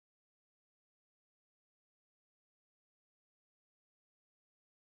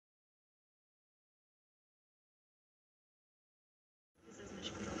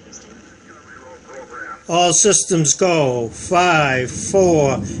All systems go. 5,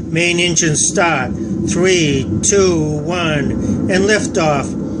 4, main engine start. 3, 2, 1, and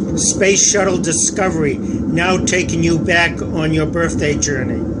liftoff. Space Shuttle Discovery now taking you back on your birthday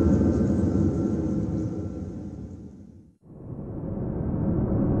journey.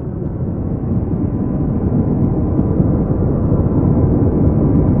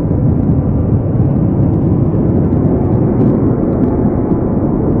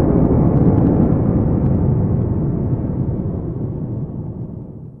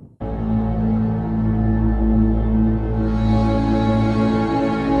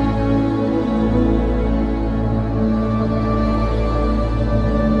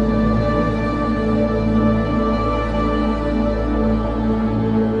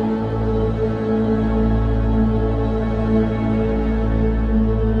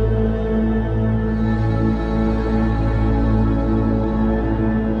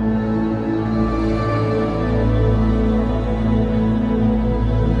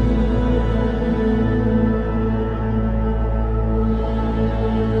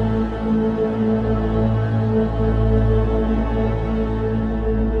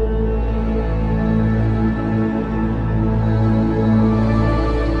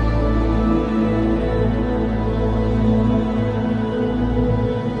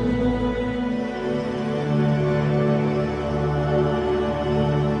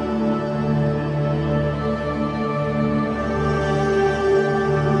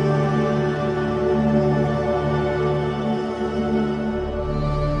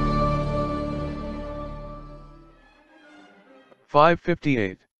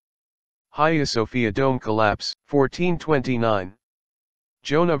 (558). Hagia Sophia Dome collapse, 1429.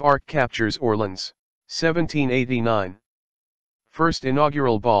 Joan of Arc captures Orleans, 1789. First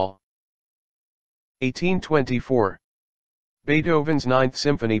inaugural ball. 1824. Beethoven's Ninth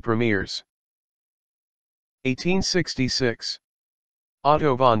Symphony premieres. 1866.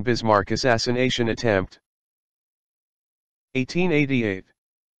 Otto von Bismarck assassination attempt. 1888.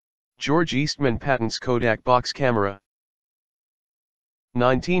 George Eastman patents Kodak box camera.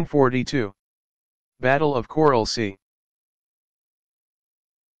 1942. Battle of Coral Sea.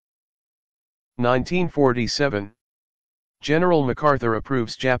 1947. General MacArthur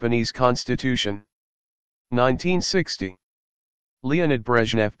approves Japanese Constitution. 1960. Leonid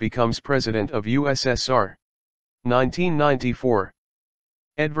Brezhnev becomes President of USSR. 1994.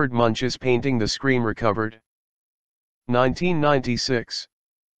 Edvard Munch's painting The Scream recovered. 1996.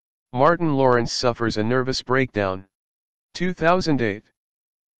 Martin Lawrence suffers a nervous breakdown. 2008.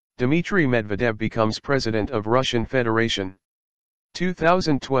 Dmitry Medvedev becomes President of Russian Federation.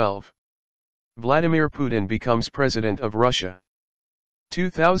 2012. Vladimir Putin becomes President of Russia.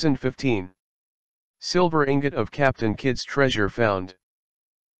 2015. Silver ingot of Captain Kidd's treasure found.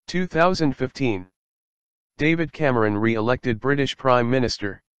 2015. David Cameron re-elected British Prime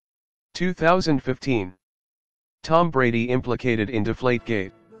Minister. 2015. Tom Brady implicated in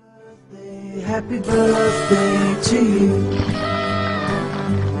Deflategate. Happy birthday to you.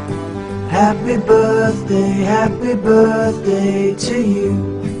 Happy birthday to you.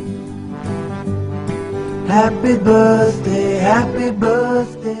 Happy birthday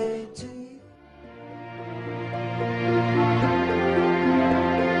to you.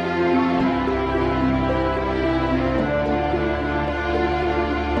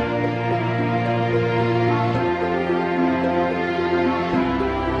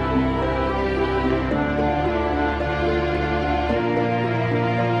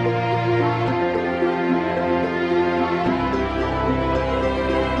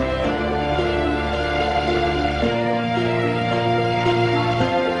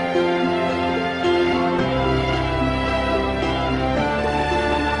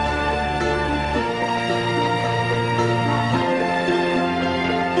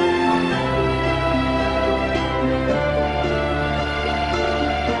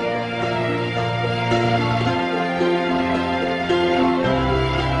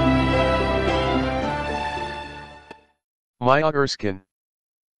 Maya Erskine.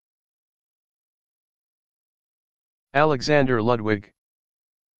 Alexander Ludwig.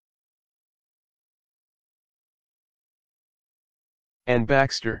 Anne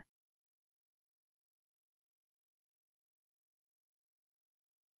Baxter.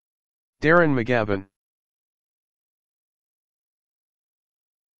 Darren McGavin.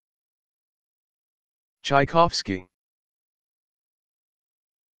 Tchaikovsky.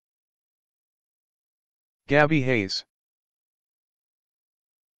 Gabby Hayes.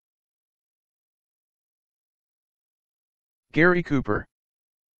 Gary Cooper.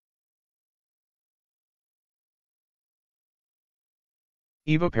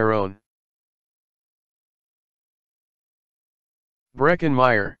 Eva Perón.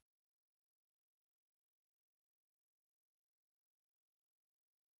 Breckenmeyer.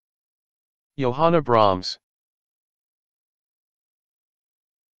 Johanna Brahms.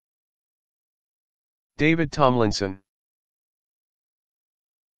 David Tomlinson.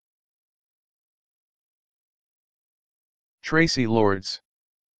 Tracy Lords.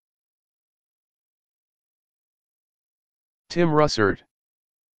 Tim Russert.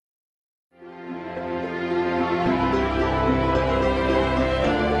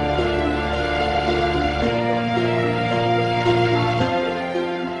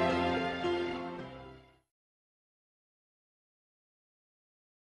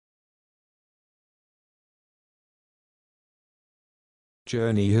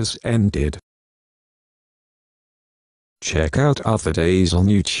 Journey has ended. Check out other days on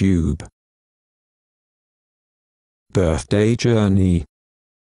YouTube. Birthday journey.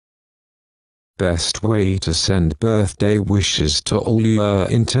 Best way to send birthday wishes to all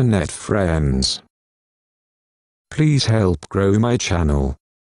your internet friends. Please help grow my channel.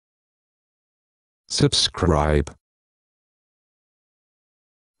 Subscribe.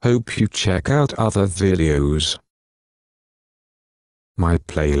 Hope you check out other videos. My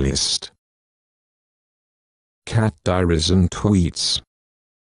playlist. Cat diaries and tweets.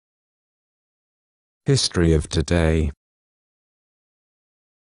 History of today.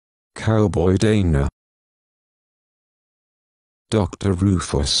 Cowboy Dana. Dr.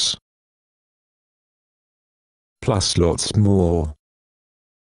 Rufus. Plus lots more.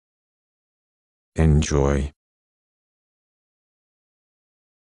 Enjoy.